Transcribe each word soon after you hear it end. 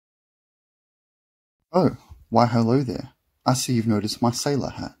Oh, why hello there. I see you've noticed my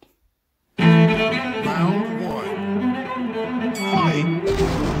sailor hat. Round one. Fight!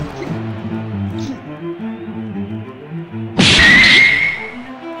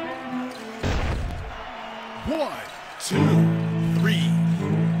 1, 2, 3.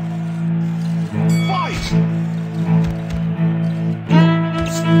 Fight!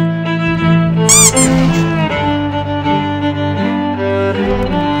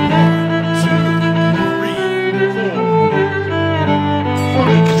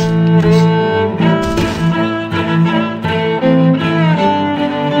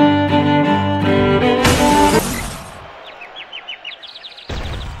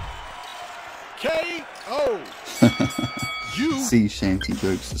 K.O. See shanty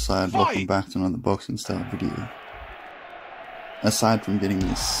jokes aside, welcome back to another BoxingStar video. Aside from getting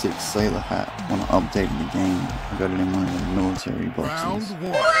this sick sailor hat when I updated the game, I got it in one of the military boxes.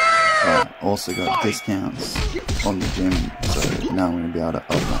 Also got discounts on the gym, so now I'm going to be able to up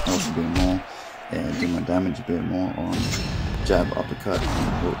my health a bit more and do my damage a bit more on jab, uppercut,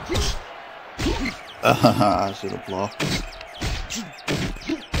 and hook. I should have blocked.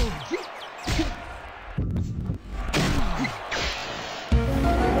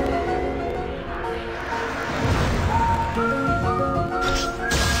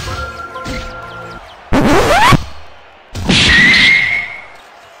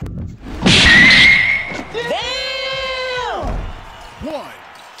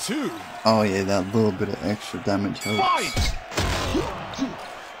 Oh yeah, that little bit of extra damage helps.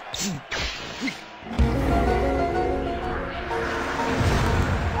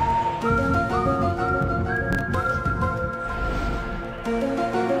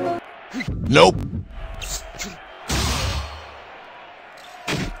 Nope.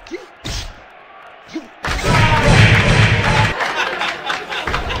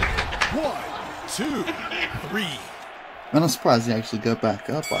 1, 2, 3. And I'm surprised he actually got back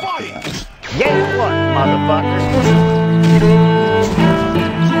up after that. Guess what, motherfucker?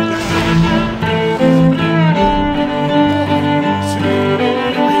 2,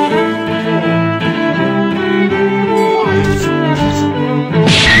 3, 4, 5, 6, 7,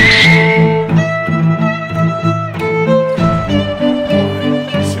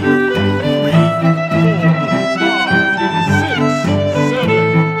 8, 9,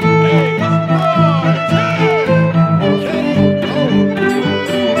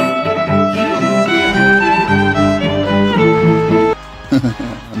 10.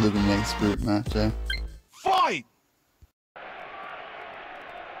 Under the next group match, eh? Fight!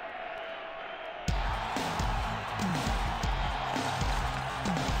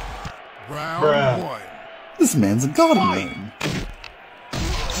 Round 1. This man's a god man.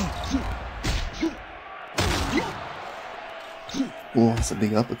 Oh, that's a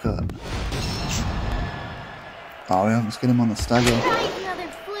big uppercut. Oh, we almost get him on the stagger. Another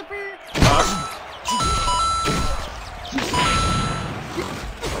flipper.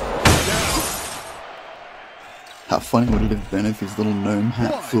 How funny would it have been if his little gnome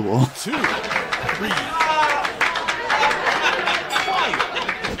hat flew off? 2, 3.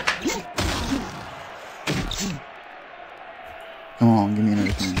 Come on, give me an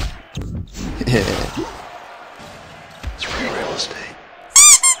opening. Yeah. Real estate.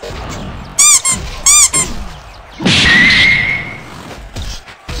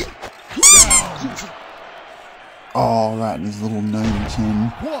 Oh, right in his little gnome chin.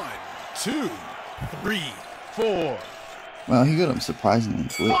 1, 2, 3, 4. Well, he got him surprisingly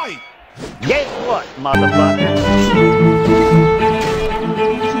quick. Fight! Guess what, motherfucker?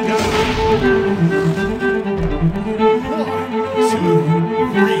 1, 2,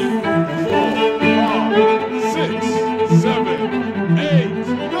 3, 4, 5, 6, 7, 8,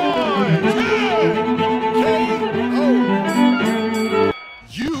 9, 10. K.O.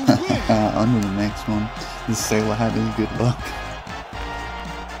 You win! On to the next one. This sailor hat is good luck.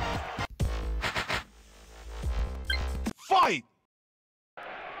 Fight!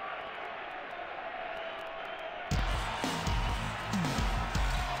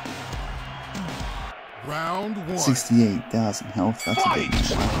 Round 1. 68,000 health, that's a bit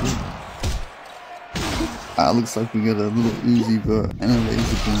more. Looks like we got a little Uzi Vert and a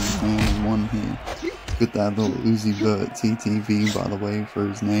laser beam fan in one here. Got that little Uzi Vert TTV, by the way, for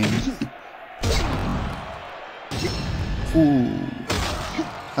his name. Ooh.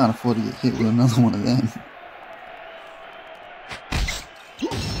 Can't afford to get hit with another one of them.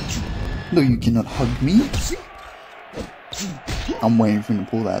 No, you cannot hug me. I'm waiting for him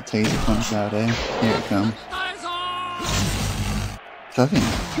to pull that taser punch out, eh? Here it comes. Chuck him.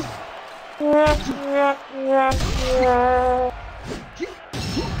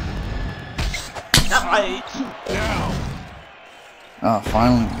 Down. Ah,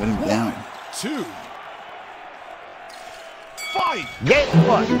 finally got him down. 2. Fight. Guess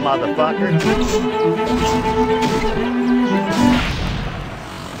what, motherfucker?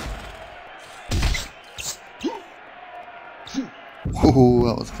 Oh,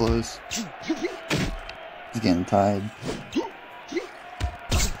 that was close. He's getting tired.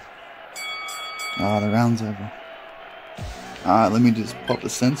 Ah, the round's over. Alright, let me just pop the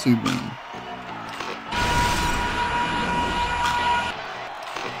sensu beam.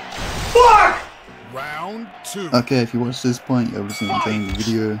 Round 2. Okay, if you watched this point, you're obviously enjoying the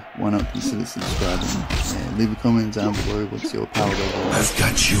video. Why not consider subscribing? Yeah, leave a comment down below what's your power level. I've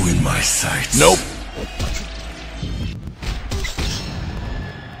got you in my sights. Nope.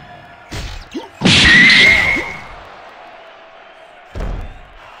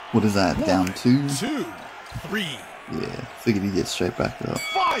 What is that, down 2? 2, 3. Yeah, figured he'd get straight back up.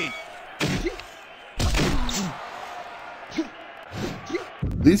 Fight.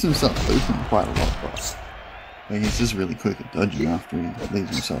 Leaves himself open quite a lot, but like, he's just really quick at dodging after he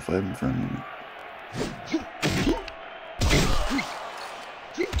leaves himself open for a minute.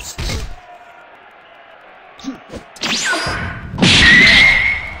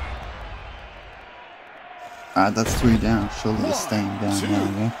 Alright, that's 3 down. Surely he's staying down 2,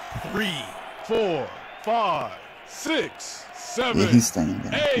 now, yeah? 3, 4, 5, 6, 7. Yeah, he's staying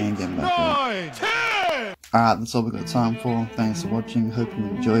down. He 8, ain't getting back up. 9, 10. Alright, that's all we got time for. Thanks for watching. Hope you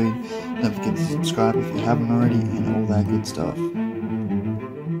enjoyed. Don't forget to subscribe if you haven't already, and all that good stuff.